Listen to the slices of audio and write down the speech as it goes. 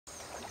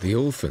The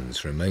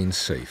orphans remain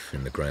safe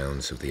in the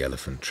grounds of the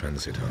elephant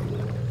transit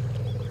home,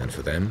 and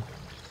for them,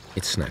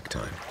 it's snack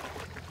time.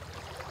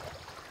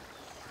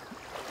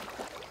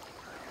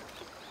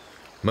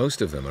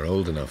 Most of them are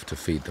old enough to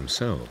feed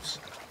themselves.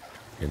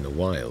 In the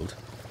wild,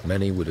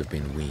 many would have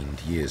been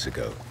weaned years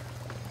ago.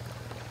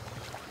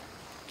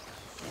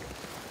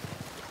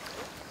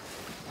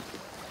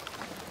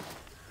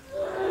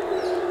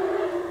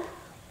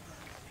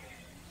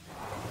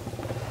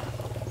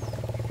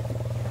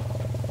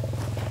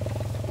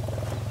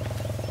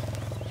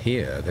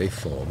 Here they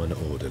form an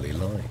orderly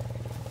line.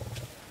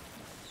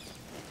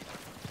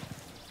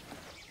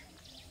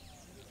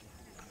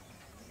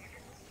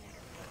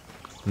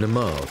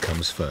 Namal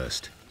comes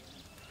first.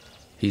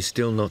 He's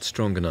still not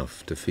strong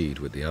enough to feed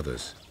with the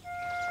others.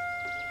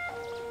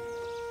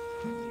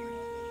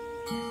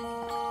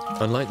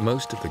 Unlike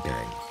most of the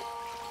gang,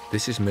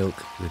 this is milk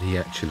that he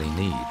actually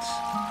needs.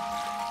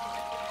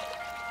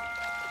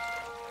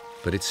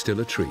 But it's still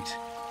a treat,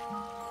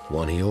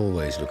 one he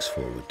always looks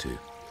forward to.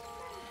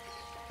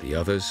 The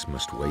others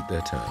must wait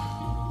their turn.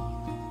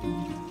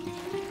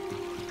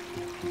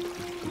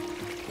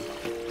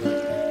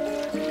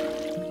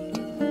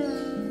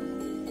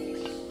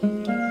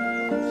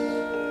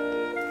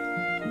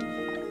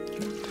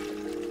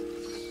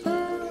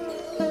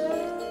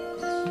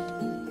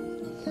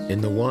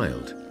 In the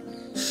wild,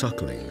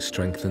 suckling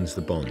strengthens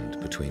the bond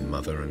between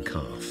mother and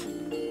calf.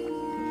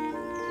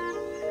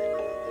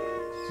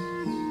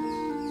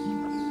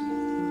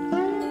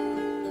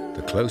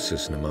 The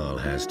closest Namal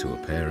has to a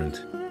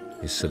parent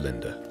is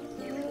Celinda.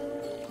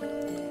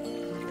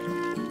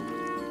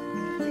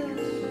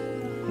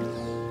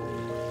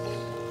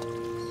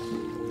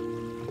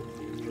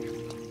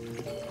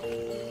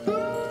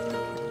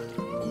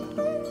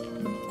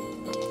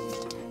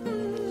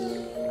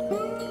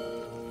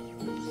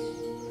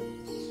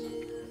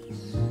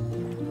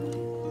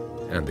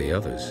 And the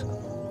others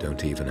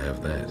don't even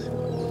have that.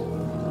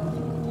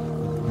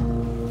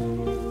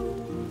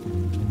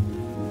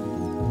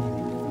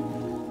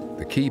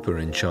 The keeper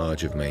in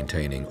charge of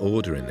maintaining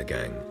order in the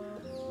gang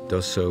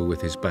does so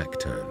with his back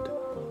turned.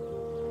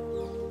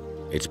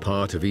 It's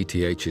part of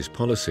ETH's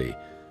policy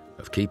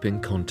of keeping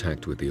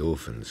contact with the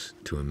orphans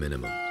to a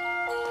minimum.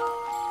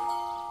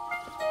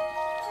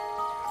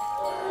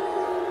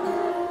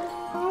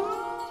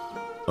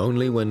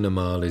 Only when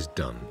Namal is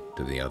done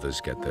do the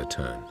others get their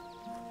turn,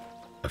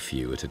 a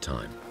few at a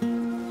time.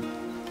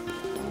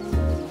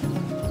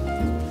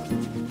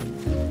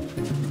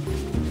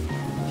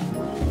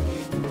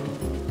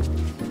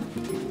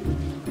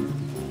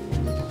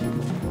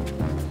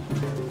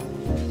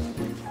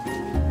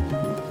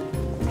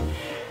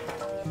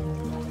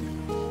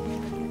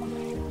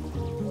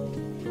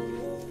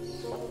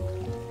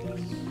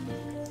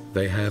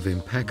 They have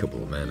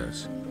impeccable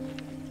manners.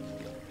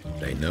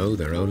 They know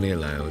they're only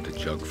allowed a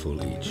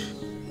jugful each.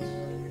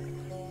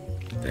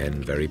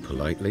 Then, very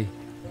politely,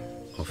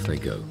 off they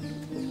go,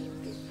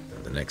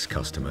 and the next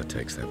customer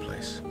takes their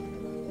place.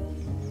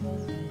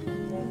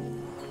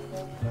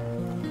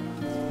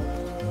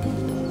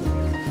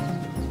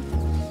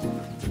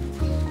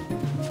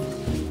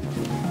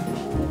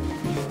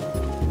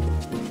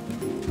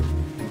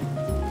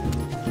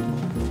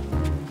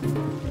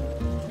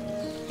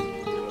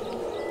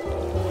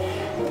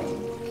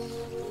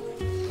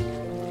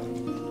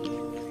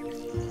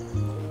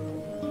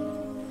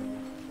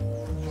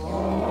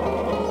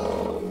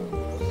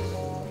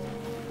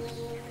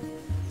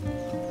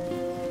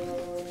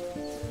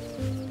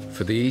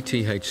 For the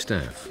ETH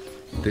staff,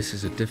 this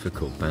is a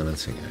difficult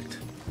balancing act.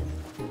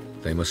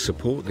 They must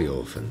support the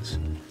orphans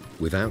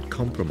without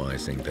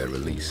compromising their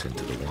release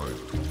into the wild.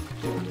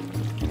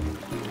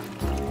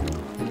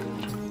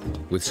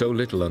 With so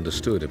little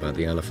understood about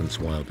the elephant's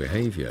wild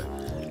behavior,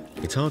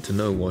 it's hard to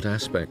know what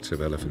aspects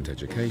of elephant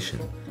education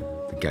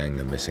the gang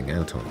are missing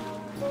out on.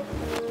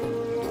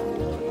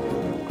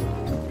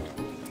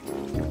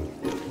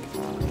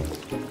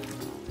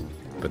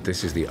 But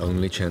this is the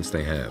only chance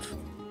they have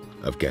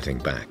of getting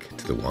back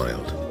to the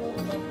wild.